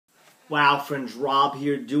Wow, friends, Rob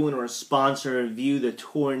here doing a sponsor review. The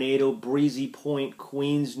tornado, Breezy Point,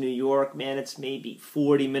 Queens, New York. Man, it's maybe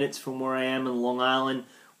 40 minutes from where I am in Long Island.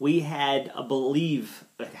 We had, I believe,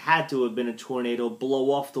 it had to have been a tornado,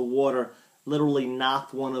 blow off the water, literally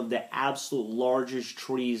knocked one of the absolute largest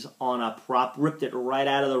trees on a prop, ripped it right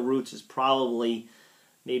out of the roots. It's probably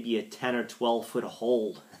maybe a 10 or 12 foot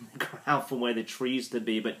hole in the ground from where the tree used to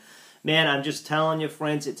be. But man, I'm just telling you,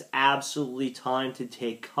 friends, it's absolutely time to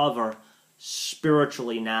take cover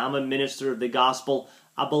spiritually now. I'm a minister of the gospel.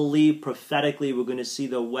 I believe prophetically we're going to see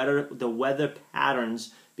the weather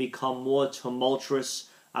patterns become more tumultuous.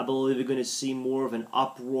 I believe we're going to see more of an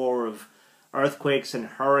uproar of earthquakes and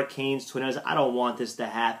hurricanes, tornadoes. I don't want this to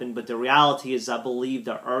happen, but the reality is I believe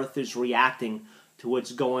the earth is reacting to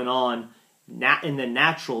what's going on in the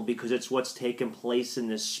natural because it's what's taking place in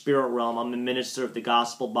the spirit realm. I'm a minister of the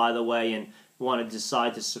gospel, by the way, and want to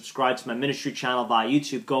decide to subscribe to my ministry channel via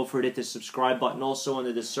YouTube, go for it, hit the subscribe button. Also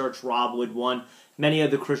under the search Rob Wood 1. Many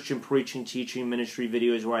other Christian preaching, teaching, ministry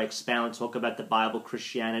videos where I expound, talk about the Bible,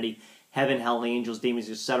 Christianity, heaven, hell, angels, demons,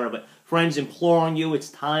 etc. But friends, imploring you, it's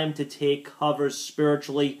time to take cover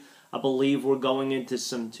spiritually. I believe we're going into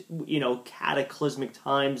some, cataclysmic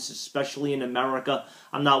times, especially in America.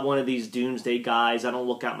 I'm not one of these doomsday guys. I don't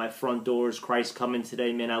look out my front doors. Christ coming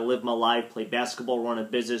today, man. I live my life, play basketball, run a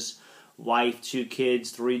business, wife, 2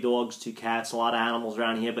 kids, 3 dogs, 2 cats, a lot of animals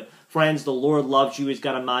around here. But friends, the Lord loves you. He's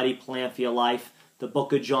got a mighty plan for your life. The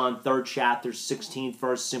book of John, 3rd chapter, 16th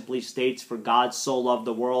verse simply states, "For God so loved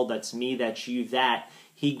the world," that's me, that's you, that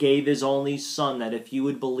He gave His only Son, that if you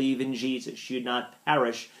would believe in Jesus, you'd not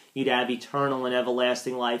perish, you'd have eternal and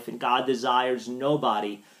everlasting life. And God desires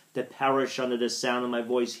nobody to perish under the sound of my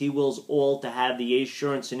voice. He wills all to have the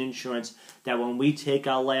assurance and insurance that when we take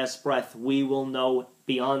our last breath, we will know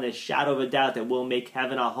beyond a shadow of a doubt that we'll make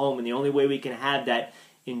heaven our home. And the only way we can have that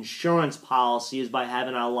insurance policy is by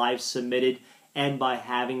having our lives submitted and by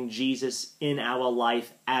having Jesus in our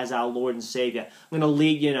life as our Lord and Savior. I'm going to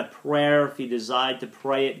lead you in a prayer. If you decide to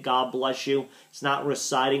pray it, God bless you. It's not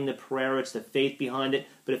reciting the prayer, it's the faith behind it.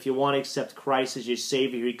 But if you want to accept Christ as your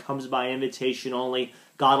Savior, He comes by invitation only.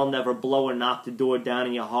 God will never blow or knock the door down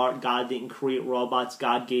in your heart. God didn't create robots.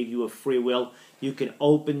 God gave you a free will. You can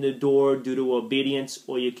open the door due to obedience,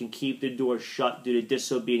 or you can keep the door shut due to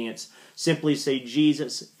disobedience. Simply say,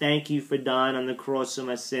 "Jesus, thank you for dying on the cross of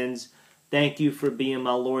my sins. Thank you for being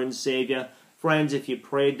my Lord and Savior." Friends, if you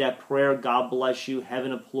prayed that prayer, God bless you.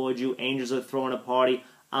 Heaven applaud you. Angels are throwing a party.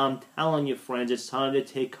 I'm telling you, friends, it's time to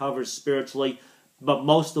take cover spiritually. But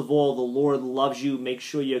most of all, the Lord loves you. Make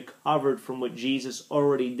sure you're covered from what Jesus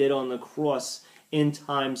already did on the cross in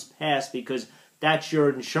times past, because that's your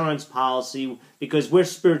insurance policy. Because we're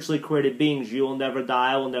spiritually created beings. You will never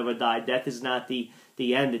die. I will never die. Death is not the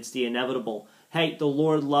end. It's the inevitable. Hey, the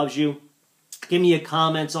Lord loves you. Give me your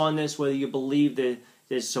comments on this, whether you believe that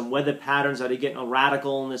there's some weather patterns that are getting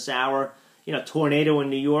radical in this hour. Tornado in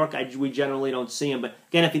New York, we generally don't see them. But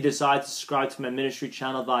again, if you decide to subscribe to my ministry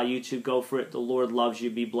channel via YouTube, go for it. The Lord loves you.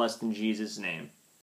 Be blessed in Jesus' name.